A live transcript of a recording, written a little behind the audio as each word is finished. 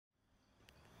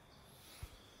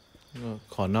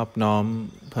ขอนอบน้อม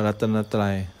พระรัตนตรั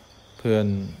ยเพื่อน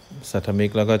สัทธมิก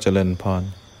แล้วก็เจริญพร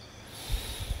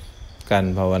การ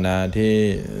ภาวนาที่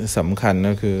สำคัญ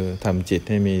ก็คือทำจิต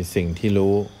ให้มีสิ่งที่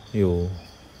รู้อยู่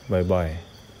บ่อย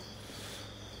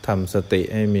ๆทำสติ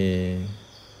ให้มี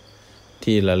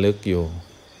ที่ระลึกอยู่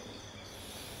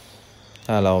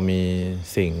ถ้าเรามี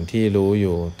สิ่งที่รู้อ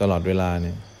ยู่ตลอดเวลาเ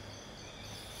นี่ย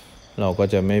เราก็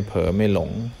จะไม่เผลอไม่หล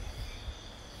ง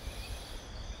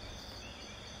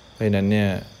เพราะนั้นเนี่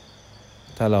ย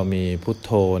ถ้าเรามีพุทโ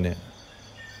ธเนี่ย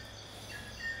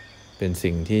เป็น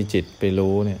สิ่งที่จิตไป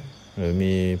รู้เนี่ยหรือ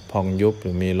มีพองยุบห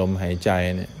รือมีลมหายใจ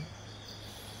เนี่ย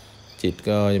จิต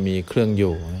ก็จะมีเครื่องอ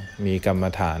ยู่มีกรรม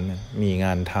ฐานมีง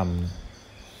านท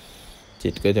ำจิ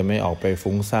ตก็จะไม่ออกไป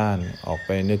ฟุ้งซ่านออกไป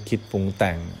นึกคิดปรุงแ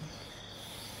ต่ง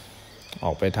อ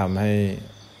อกไปทำให้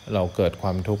เราเกิดคว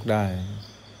ามทุกข์ได้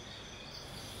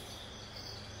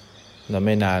แล้วไ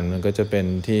ม่นานมันก็จะเป็น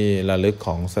ที่ระลึกข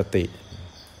องสติ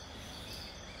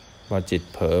พอจิต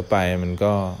เผลอไปมัน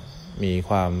ก็มี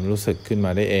ความรู้สึกขึ้นม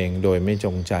าได้เองโดยไม่จ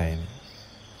งใจ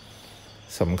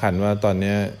สำคัญว่าตอน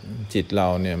นี้จิตเรา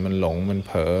เนี่ยมันหลงมันเ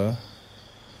ผลอ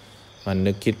มัน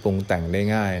นึกคิดปรุงแต่งได้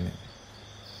ง่ายเนี่ย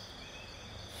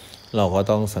เราก็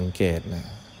ต้องสังเกตนะ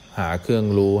หาเครื่อง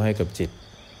รู้ให้กับจิต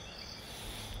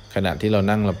ขณะที่เรา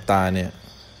นั่งหลับตาเนี่ย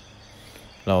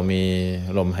เรามี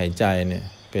ลมหายใจเนี่ย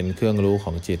เป็นเครื่องรู้ข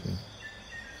องจิต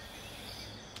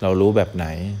เรารู้แบบไหน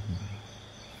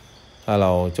ถ้าเร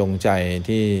าจงใจ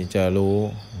ที่จะรู้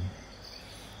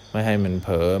ไม่ให้มันเผ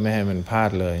ลอไม่ให้มันพลาด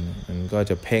เลยมันก็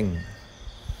จะเพ่ง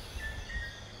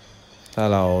ถ้า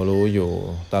เรารู้อยู่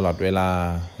ตลอดเวลา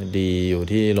ดีอยู่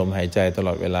ที่ลมหายใจตล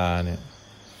อดเวลาเนี่ย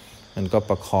มันก็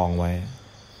ประคองไว้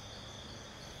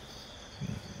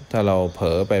ถ้าเราเผล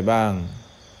อไปบ้าง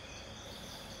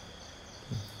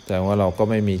แต่ว่าเราก็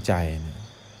ไม่มีใจ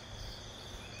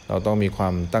เราต้องมีควา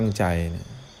มตั้งใจ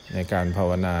ในการภา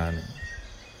วนา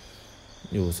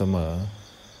อยู่เสมอ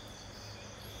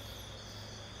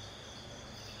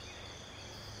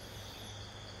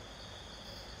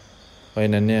เพราะฉ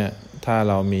ะนั้นเนี่ยถ้า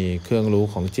เรามีเครื่องรู้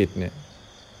ของจิตเนี่ย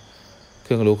เค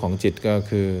รื่องรู้ของจิตก็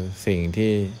คือสิ่ง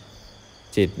ที่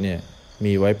จิตเนี่ย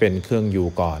มีไว้เป็นเครื่องอยู่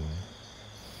ก่อน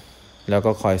แล้ว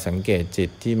ก็คอยสังเกตจิต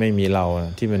ที่ไม่มีเรา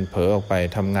ที่มันเผลอออกไป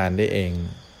ทำงานได้เอง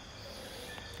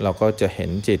เราก็จะเห็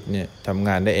นจิตเนี่ยทำง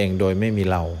านได้เองโดยไม่มี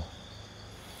เรา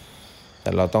แ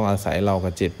ต่เราต้องอาศัยเรา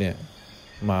กับจิตเนี่ย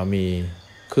มามี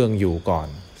เครื่องอยู่ก่อน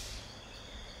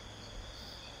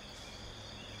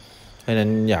เพราะนั้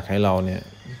นอยากให้เราเนี่ย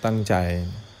ตั้งใจ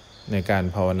ในการ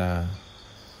ภาวนา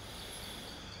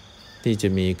ที่จะ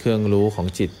มีเครื่องรู้ของ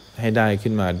จิตให้ได้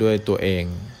ขึ้นมาด้วยตัวเอง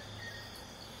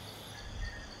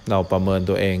เราประเมิน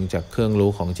ตัวเองจากเครื่องรู้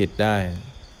ของจิตได้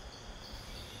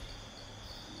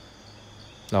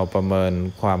เราประเมิน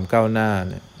ความก้าวหน้า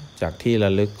เนี่ยจากที่ร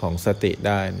ะลึกของสติไ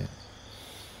ด้เนี่ย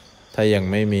ถ้ายัง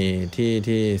ไม่มี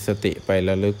ที่สติไป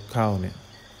ระลึกเข้าเนี่ย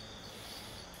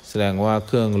แสดงว่าเ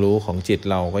ครื่องรู้ของจิต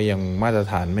เราก็ยังมาตร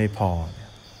ฐานไม่พอ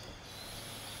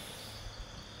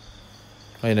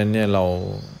เพราะฉะนั้นเนี่ยเรา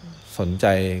สนใจ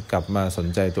กลับมาสน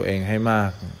ใจตัวเองให้มา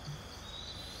ก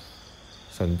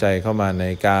สนใจเข้ามาใน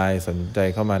กายสนใจ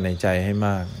เข้ามาในใจให้ม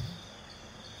าก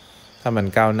ถ้ามัน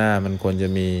ก้าวหน้ามันควรจะ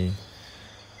มี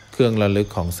เครื่องระลึก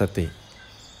ของสติ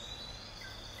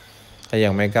ถ้ายั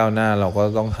งไม่ก้าวหน้าเราก็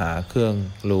ต้องหาเครื่อง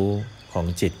รู้ของ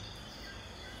จิต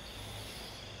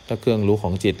ถ้าเครื่องรู้ข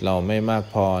องจิตเราไม่มาก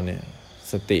พอเนี่ย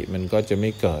สติมันก็จะไม่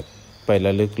เกิดไปร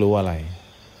ะลึกรู้อะไร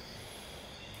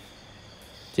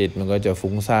จิตมันก็จะ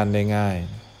ฟุ้งซ่านได้ง่าย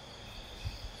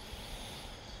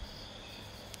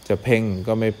จะเพ่ง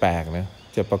ก็ไม่แปลกนะ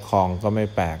จะประคองก็ไม่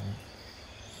แปลก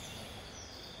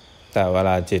แต่เวล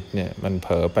าจิตเนี่ยมันเผ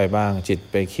ลอไปบ้างจิต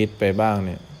ไปคิดไปบ้างเ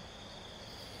นี่ย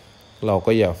เรา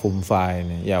ก็อย่าฟูมฟาย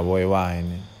เนี่ยอย่าโวยวาย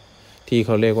เนี่ยที่เข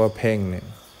าเรียกว่าเพ่งเนี่ย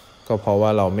ก็เพราะว่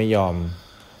าเราไม่ยอม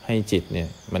ให้จิตเนี่ย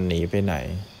มันหนีไปไหน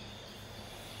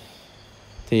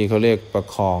ที่เขาเรียกประ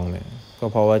คองเนี่ยก็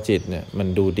เพราะว่าจิตเนี่ยมัน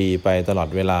ดูดีไปตลอด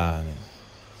เวลาเนี่ย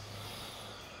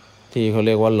ที่เขาเ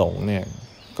รียกว่าหลงเนี่ย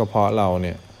ก็เพราะเราเ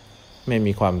นี่ยไม่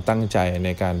มีความตั้งใจใน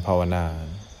การภาวนา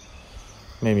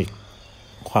ไม่มี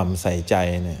ความใส่ใจ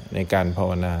เนี่ยในการภา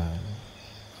วนา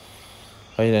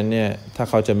เพราะฉะนั้นเนี่ยถ้า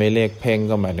เขาจะไม่เรียกเพ่ง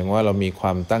ก็หมายถึงว่าเรามีคว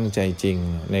ามตั้งใจจริง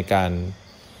ในการ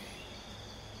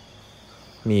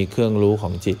มีเครื่องรู้ขอ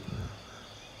งจิต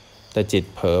แต่จิต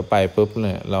เผลอไปปุ๊บเ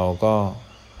นี่ยเราก็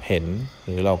เห็นห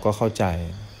รือเราก็เข้าใจ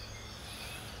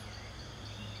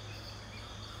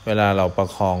เวลาเราประ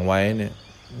คองไว้เนี่ย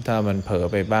ถ้ามันเผลอ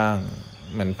ไปบ้าง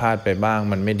มันพลาดไปบ้าง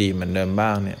มันไม่ดีเหมือนเดิมบ้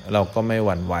างเนี่ยเราก็ไม่ห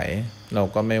วั่นไหวเรา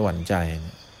ก็ไม่หวั่นใจ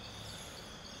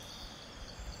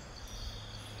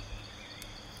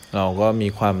เราก็มี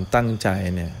ความตั้งใจ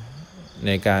เนี่ย ใ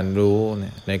นการรู้เ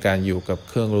นี่ยในการอยู่กับ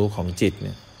เครื่องรู้ของจิตเ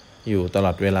นี่ยอยู่ตล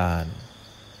อดเวลา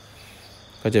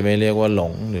ก็จะไม่เรียกว่าหล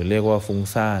งหรือเรียกว่าฟุ้ง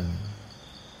ซ่าน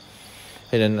เพ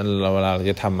ราะฉะนั้นเวลาเรา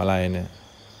จะทำอะไรเนี่ย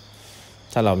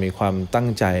ถ้าเรามีความตั้ง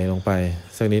ใจลงไป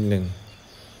สักนิดหนึ่ง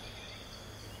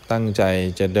ตั้งใจ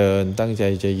จะเดินตั้งใจ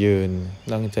จะยืน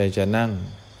ตั้งใจจะนั่ง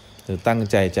หรือตั้ง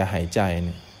ใจจะหายใจเ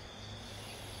นี่ย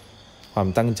ความ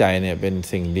ตั้งใจเนี่ยเป็น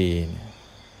สิ่งดี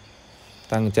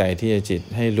ตั้งใจที่จะจิต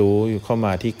ให้รู้เข้าม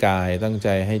าที่กายตั้งใจ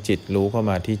ให้จิตรู้เข้า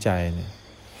มาที่ใจเนี่ย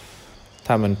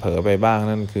ถ้ามันเผลอไปบ้าง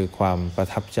นั่นคือความประ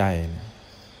ทับใจ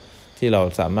ที่เรา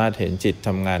สามารถเห็นจิตท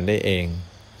ำงานได้เอง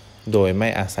โดยไม่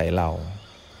อาศัยเรา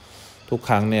ทุกค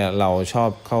รั้งเนี่ยเราชอ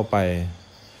บเข้าไป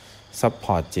ซัพพ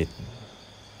อร์ตจิต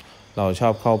เราชอ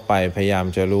บเข้าไปพยายาม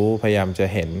จะรู้พยายามจะ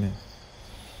เห็น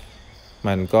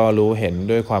มันก็รู้เห็น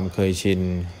ด้วยความเคยชิน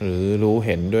หรือรู้เ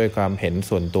ห็นด้วยความเห็น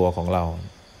ส่วนตัวของเรา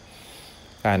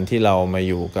การที่เรามา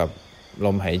อยู่กับล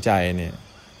มหายใจเนี่ย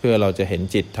เพื่อเราจะเห็น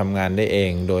จิตทำงานได้เอ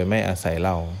งโดยไม่อาศัยเ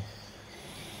รา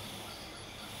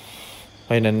เพร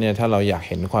าะฉะนั้นเนี่ยถ้าเราอยาก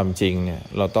เห็นความจริงเนี่ย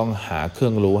เราต้องหาเครื่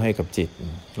องรู้ให้กับจิต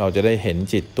เราจะได้เห็น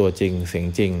จิตตัวจริงเสียง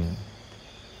จริง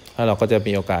แล้วเราก็จะ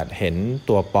มีโอกาสเห็น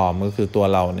ตัวปลอมก็คือตัว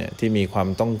เราเนี่ยที่มีความ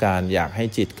ต้องการอยากให้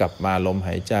จิตกลับมาลมห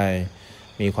ายใจ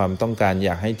มีความต้องการอย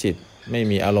ากให้จิตไม่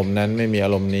มีอารมณ์นั้นไม่มีอา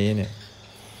รมณ์นี้เนี่ย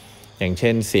อย่างเ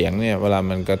ช่นเสียงเนี่ยเวลา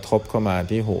มันกระทบเข้ามา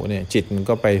ที่หูเนี่ยจิตมัน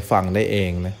ก็ไปฟังได้เอ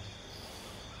งนะ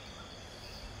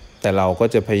แต่เราก็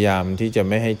จะพยายามที่จะ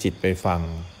ไม่ให้จิตไปฟัง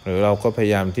หรือเราก็พย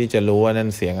ายามที่จะรู้ว่านั่น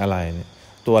เสียงอะไรเนี่ย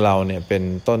ตัวเราเนี่ยเป็น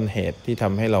ต้นเหตุที่ท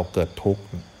ำให้เราเกิดทุกข์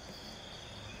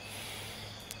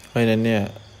เพราะฉะนั้นเนี่ย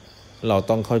เรา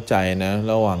ต้องเข้าใจนะ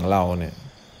ระหว่างเราเนี่ย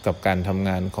กับการทำง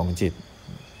านของจิต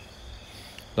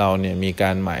เราเนี่ยมีก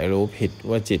ารหมายรู้ผิด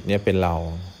ว่าจิตเนี่ยเป็นเรา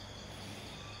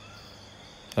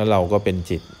แล้วเราก็เป็น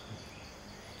จิต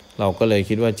เราก็เลย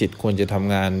คิดว่าจิตควรจะท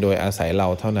ำงานโดยอาศัยเรา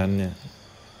เท่านั้นเนี่ย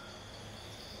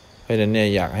เพราะฉะนั้นเนี่ย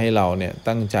อยากให้เราเนี่ย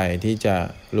ตั้งใจที่จะ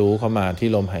รู้เข้ามาที่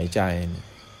ลมหายใจ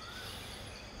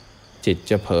จิต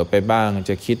จะเผลอไปบ้าง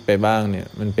จะคิดไปบ้างเนี่ย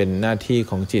มันเป็นหน้าที่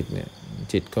ของจิตเนี่ย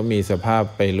จิตก็มีสภาพ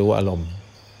ไปรู้อารมณ์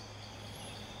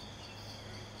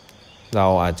เรา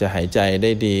อาจจะหายใจไ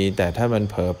ด้ดีแต่ถ้ามัน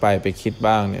เผลอไปคิด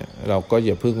บ้างเนี่ยเราก็อ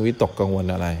ย่าเพิ่งวิตกกังวล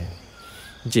อะไร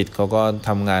จิตเขาก็ท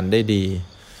ำงานได้ดี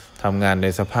ทำงานใน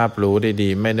สภาพรู้ได้ดี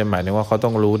ไม่ได้หมายถึงว่าเขาต้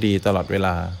องรู้ดีตลอดเวล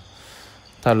า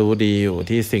ถ้ารู้ดีอยู่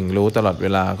ที่สิ่งรู้ตลอดเว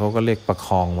ลาเขาก็เรียกประค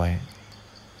องไว้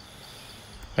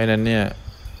เพราะนั้นเนี่ย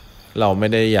เราไม่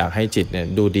ได้อยากให้จิตเนี่ย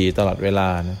ดูดีตลอดเวลา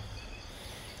นะ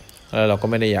แล้วเราก็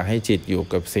ไม่ได้อยากให้จิตอยู่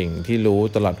กับสิ่งที่รู้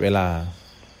ตลอดเวลา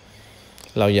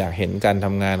เราอยากเห็นการท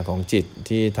ำงานของจิต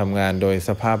ที่ทำงานโดยส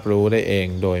ภาพรู้ได้เอง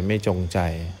โดยไม่จงใจ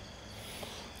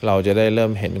เราจะได้เริ่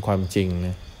มเห็นความจริงน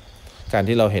ะการ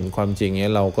ที่เราเห็นความจริงเนี้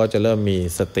ยเราก็จะเริ่มมี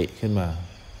สติขึ้นมา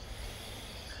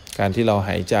การที่เราห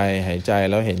ายใจ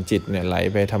แล้วเห็นจิตเนี่ยไหล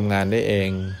ไปทำงานได้เอง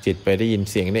จิตไปได้ยิน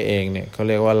เสียงได้เองเนี่ยเขาเ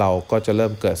รียกว่าเราก็จะเริ่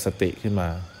มเกิดสติขึ้นมา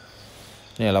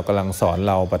เนี่ยเรากำลังสอน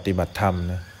เราปฏิบัติธรรม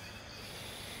นะ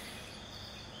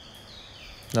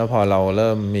แล้วพอเราเ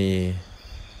ริ่มมี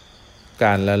ก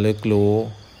ารระลึกรู้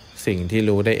สิ่งที่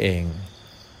รู้ได้เอง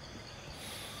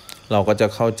เราก็จะ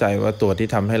เข้าใจว่าตัวที่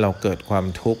ทำให้เราเกิดความ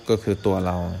ทุกข์ก็คือตัวเ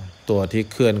ราตัวที่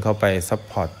เคลื่อนเข้าไปซัพ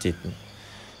พอร์ตจิต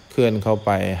เคลื่อนเข้าไ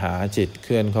ปหาจิตเค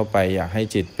ลื่อนเข้าไปอยากให้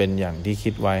จิตเป็นอย่างที่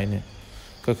คิดไว้เนี่ย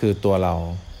ก็คือตัวเร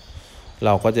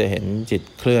าก็จะเห็นจิต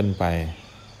เคลื่อนไป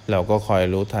เราก็คอย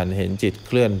รู้ทันเห็นจิตเ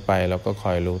คลื่อนไปเราก็ค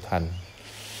อยรู้ทั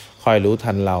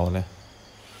นเรานะ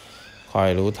คอย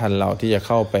รู้ทันเราที่จะเ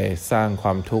ข้าไปสร้างคว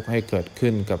ามทุกข์ให้เกิด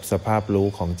ขึ้นกับสภาพรู้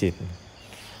ของจิต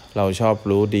เราชอบ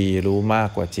รู้ดีรู้มาก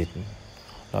กว่าจิต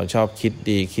เราชอบคิด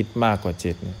ดีคิดมากกว่า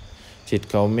จิต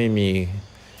เขาไม่มี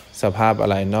สภาพอะ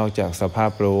ไรนอกจากสภา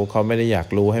พรู้เขาไม่ได้อยาก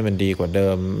รู้ให้มันดีกว่าเดิ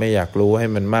มไม่อยากรู้ให้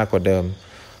มันมากกว่าเดิม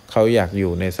เขาอยากอ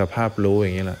ยู่ในสภาพรู้อ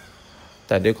ย่างนี้แหละแ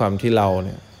ต่ด้วยความที่เราเ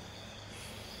นี่ย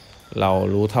เรา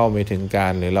รู้เท่าไม่ถึงกา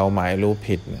รหรือเราหมายรู้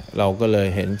ผิดเราก็เลย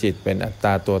เห็นจิตเป็นอัตต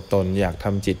าตัวตนอยากท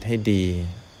ำจิตให้ดี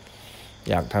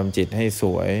อยากทำจิตให้ส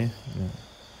วย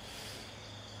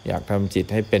อยากทำจิต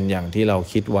ให้เป็นอย่างที่เรา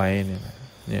คิดไว้เ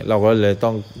นี่ยเราก็เลยต้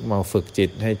องมาฝึกจิต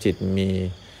ให้จิตมี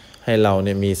ให้เราเ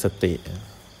นี่ยมีสติ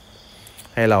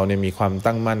ให้เราเนี่ยมีความ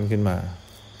ตั้งมั่นขึ้นมา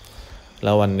แ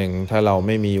ล้ววันหนึ่งถ้าเราไ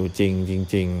ม่มีอยู่จ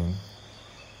ริง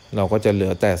เราก็จะเหลื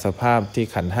อแต่สภาพที่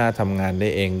ขันธ์ห้าทำงานได้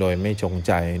เองโดยไม่จงใ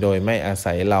จโดยไม่อา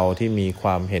ศัยเราที่มีคว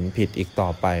ามเห็นผิดอีกต่อ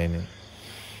ไปเ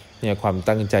นี่ยความ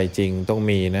ตั้งใจจริงต้อง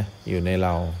มีนะอยู่ในเร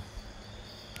า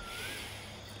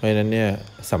เพราะฉะนั้นเนี่ย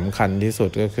สำคัญที่สุด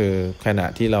ก็คือขณะ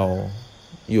ที่เรา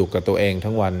อยู่กับตัวเอง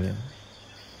ทั้งวันเนี่ย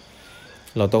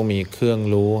เราต้องมีเครื่อง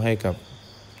รู้ให้กับ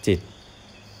จิต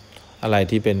อะไร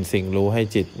ที่เป็นสิ่งรู้ให้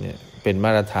จิตเนี่ย เป็นม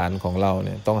าตรฐานของเราเ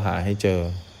นี่ยต้องหาให้เจอ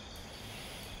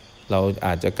เราอ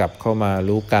าจจะกลับเข้ามา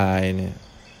รู้กายเนี่ย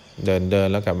เดิน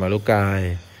แล้วกลับมารู้กาย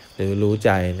หรือรู้ใ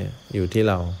จเนี่ยอยู่ที่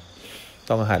เรา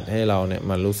ต้องหัดให้เราเนี่ย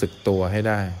มารู้สึกตัวให้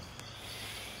ได้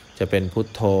จะเป็นพุท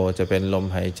โธจะเป็นลม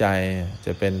หายใจจ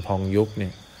ะเป็นพองยุบเนี่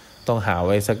ยต้องหาไ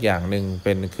ว้สักอย่างหนึ่งเ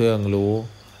ป็นเครื่องรู้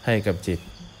ให้กับจิต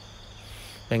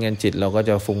ไม่งั้นจิตเราก็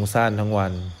จะฟุ้งซ่านทั้งวั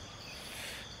น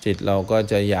จิตเราก็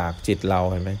จะอยากจิตเรา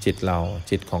เห็นไหมจิตเรา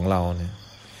จิตของเราเนี่ย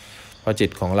พอจิ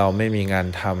ตของเราไม่มีงาน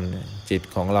ทำเนี่ยจิต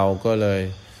ของเราก็เลย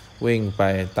วิ่งไป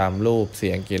ตามรูปเสี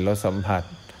ยงกลิ่นรสสัมผัส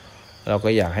เราก็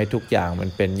อยากให้ทุกอย่างมัน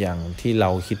เป็นอย่างที่เรา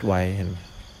คิดไว้เห็นไหม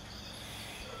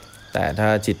แต่ถ้า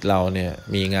จิตเราเนี่ย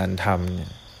มีงานทำเนี่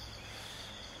ย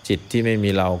จิตที่ไม่มี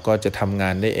เราก็จะทำงา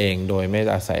นได้เองโดยไม่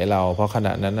อาศัยเราเพราะขณ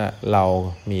ะนั้นเรา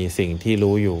มีสิ่งที่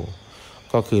รู้อยู่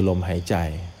ก็คือลมหายใจ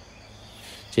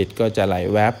จิตก็จะไหล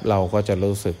แวบเราก็จะ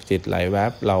รู้สึกจิตไหลแว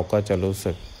บเราก็จะรู้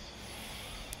สึก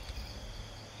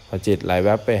พอจิตไหลแว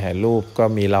บไปหารูปก็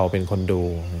มีเราเป็นคนดู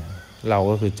เรา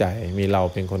ก็คือใจมีเรา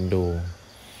เป็นคนดู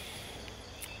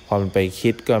พอมันไป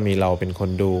คิดก็มีเราเป็นค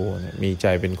นดูมีใจ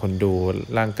เป็นคนดู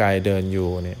ร่างกายเดินอยู่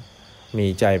เนี่ยมี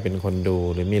ใจเป็นคนดู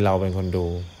หรือมีเราเป็นคนดู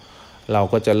เรา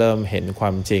ก็จะเริ่มเห็นคว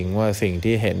ามจริงว่าสิ่ง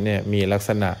ที่เห็นเนี่ยมีลัก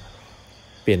ษณะ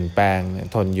เปลี่ยนแปลง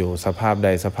ทนอยู่สภาพใด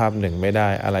สภาพหนึ่งไม่ได้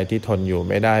อะไรที่ทนอยู่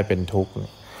ไม่ได้เป็นทุกข์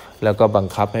แล้วก็บัง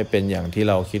คับให้เป็นอย่างที่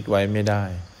เราคิดไว้ไม่ได้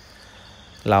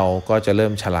เราก็จะเริ่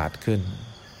มฉลาดขึ้น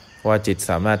ว่าจิต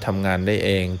สามารถทำงานได้เอ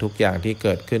งทุกอย่างที่เ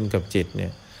กิดขึ้นกับจิตเนี่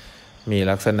ยมี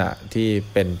ลักษณะที่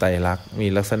เป็นไตรลักษณ์มี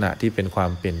ลักษณะที่เป็นควา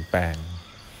มเปลี่ยนแปลง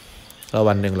แล้ว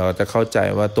วันหนึ่งเราจะเข้าใจ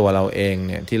ว่าตัวเราเอง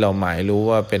เนี่ยที่เราหมายรู้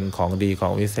ว่าเป็นของดีขอ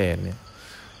งวิเศษเนี่ย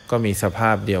ก็มีสภ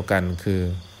าพเดียวกันคือ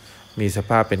มีส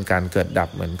ภาพเป็นการเกิดดับ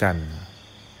เหมือนกัน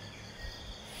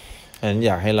ฉะนั้นอ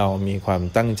ยากให้เรามีความ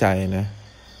ตั้งใจนะ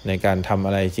ในการทำอ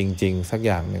ะไรจริงๆสักอ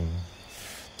ย่างหนึ่ง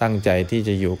ตั้งใจที่จ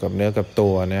ะอยู่กับเนื้อกับตั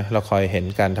วนะเราคอยเห็น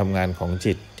การทำงานของ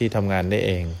จิตที่ทำงานได้เ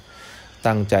อง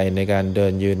ตั้งใจในการเดิ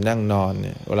นยืนนั่งนอนเ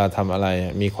นี่ยเวลาทำอะไร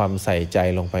มีความใส่ใจ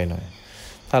ลงไปหน่อย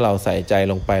ถ้าเราใส่ใจ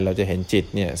ลงไปเราจะเห็นจิต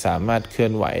เนี่ยสามารถเคลื่อ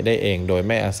นไหวได้เองโดยไ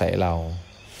ม่อาศัยเรา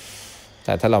แ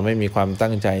ต่ถ้าเราไม่มีความ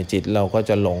ตั้งใจจิตเราก็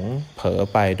จะหลงเผลอ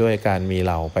ไปด้วยการมี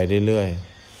เราไปเรื่อย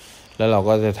ๆแล้วเรา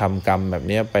ก็จะทำกรรมแบบ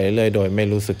นี้ไปเรื่อยๆโดยไม่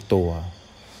รู้สึกตัว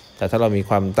แต่ถ้าเรามี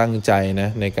ความตั้งใจนะ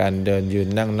ในการเดินยืน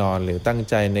นั่งนอนหรือตั้ง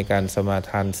ใจในการสมา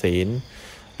ทานศีล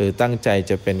หรือตั้งใจ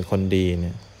จะเป็นคนดีเ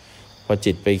นี่ยพอ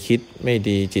จิตไปคิดไม่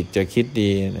ดีจิตจะคิดดี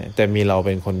แต่มีเราเ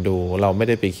ป็นคนดูเราไม่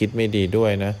ได้ไปคิดไม่ดีด้ว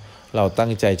ยนะเราตั้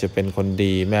งใจจะเป็นคน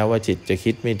ดีแม้ว่าจิตจะ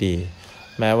คิดไม่ดี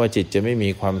แม้ว่าจิตจะไม่มี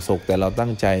ความสุขแต่เราตั้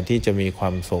งใจที่จะมีควา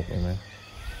มสุขนะ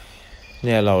เ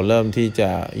นี่ยเราเริ่มที่จะ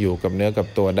อยู่กับเนื้อกับ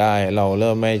ตัวได้เราเ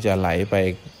ริ่มไม่จะไหลไป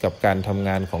กับการทำง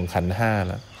านของขันธ์ห้า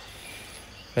แล้ว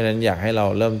เพราะฉะนั้นอยากให้เรา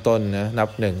เริ่มต้นนะนับ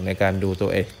หนึ่งในการดูตั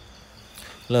วเอง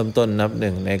เริ่มต้นนับห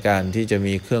นึ่งในการที่จะ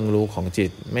มีเครื่องรู้ของจิ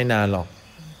ตไม่นานหรอก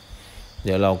เ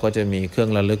ดี๋ยวเราก็จะมีเครื่อ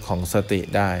งระลึกของสติ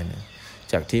ได้นะ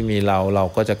จากที่มีเรา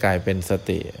ก็จะกลายเป็นส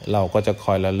ติเราก็จะค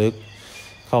อยระลึก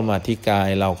เข้ามาที่กาย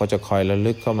เราก็จะคอยระ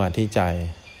ลึกเข้ามาที่ใจ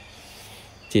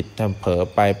จิตทำเผลอ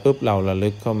ไปปุ๊บเราระลึ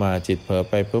กเข้ามาจิตเผลอ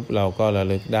ไปปุ๊บเราก็ระ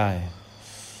ลึกได้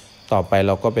ต่อไปเ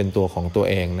ราก็เป็นตัวของตัว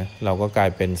เองนะเราก็กลาย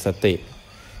เป็นสติ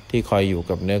ที่คอยอยู่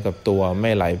กับเนื้อกับตัวไ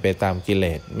ม่ไหลไปตามกิเล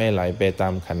สไม่ไหลไปตา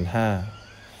มขันธ์ห้า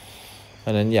เพรา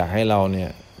ะนั้นอยากให้เราเนี่ย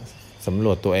สำร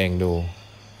วจตัวเองดู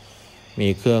มี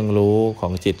เครื่องรู้ขอ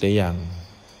งจิตหรือยัง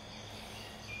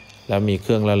แล้วมีเค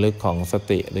รื่องระลึกของส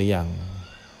ติหรือยัง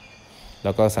แ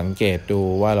ล้วก็สังเกตดู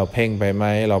ว่าเราเพ่งไปไหม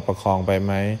เราประคองไปไ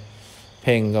หมเ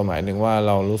พ่งก็หมายถึงว่าเ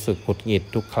รารู้สึกหงุดหงิด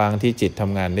ทุกครั้งที่จิตท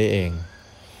ำงานได้เอง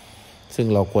ซึ่ง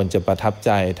เราควรจะประทับใ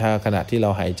จถ้าขณะที่เรา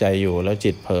หายใจอยู่แล้ว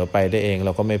จิตเผลอไปได้เองเร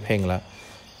าก็ไม่เพ่งแล้ว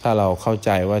ถ้าเราเข้าใจ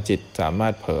ว่าจิตสามา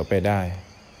รถเผลอไปได้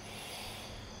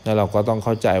แล้วเราก็ต้องเ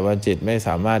ข้าใจว่าจิตไม่ส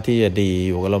ามารถที่จะดีอ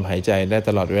ยู่กับลมหายใจได้ต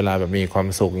ลอดเวลาแบบมีความ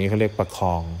สุขนี้เขาเรียกประค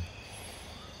อง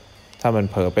ถ้ามัน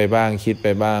เผลอไปบ้างคิดไป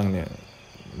บ้างเนี่ย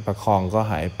ประคองก็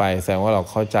หายไปแสดงว่าเรา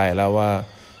เข้าใจแล้วว่า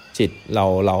จิตเร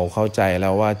าเข้าใจแล้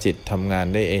วว่าจิตทำงาน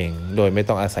ได้เองโดยไม่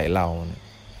ต้องอาศัยเราเ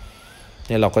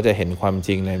นี่ยเราก็จะเห็นความจ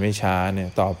ริงในไม่ช้าเนี่ย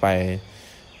ต่อไป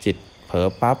จิตเผลอ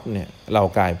ปั๊บเนี่ยเรา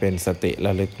กลายเป็นสติร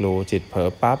ะลึกรู้จิตเผลอ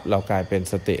ปั๊บเรากลายเป็น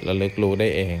สติระลึกรู้ได้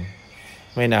เอง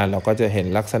ไม่นานเราก็จะเห็น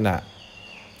ลักษณะ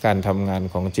การทำงาน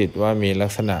ของจิตว่ามีลั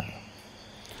กษณะ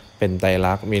เป็นไตร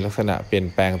ลักษณ์มีลักษณะเปลี่ยน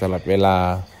แปลงตลอดเวลา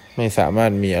ไม่สามาร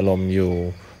ถมีอารมณ์อยู่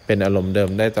เป็นอารมณ์เดิม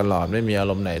ได้ตลอดไม่มีอา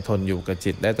รมณ์ไหนทนอยู่กับ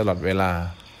จิตได้ตลอดเวลา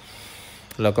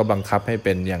แล้วก็บังคับให้เ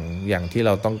ป็นอย่างที่เ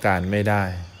ราต้องการไม่ได้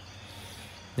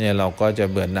เนี่ยเราก็จะ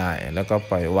เบื่อหน่ายแล้วก็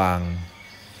ปล่อยวาง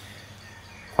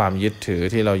ความยึดถือ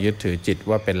ที่เรายึดถือจิต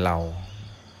ว่าเป็นเรา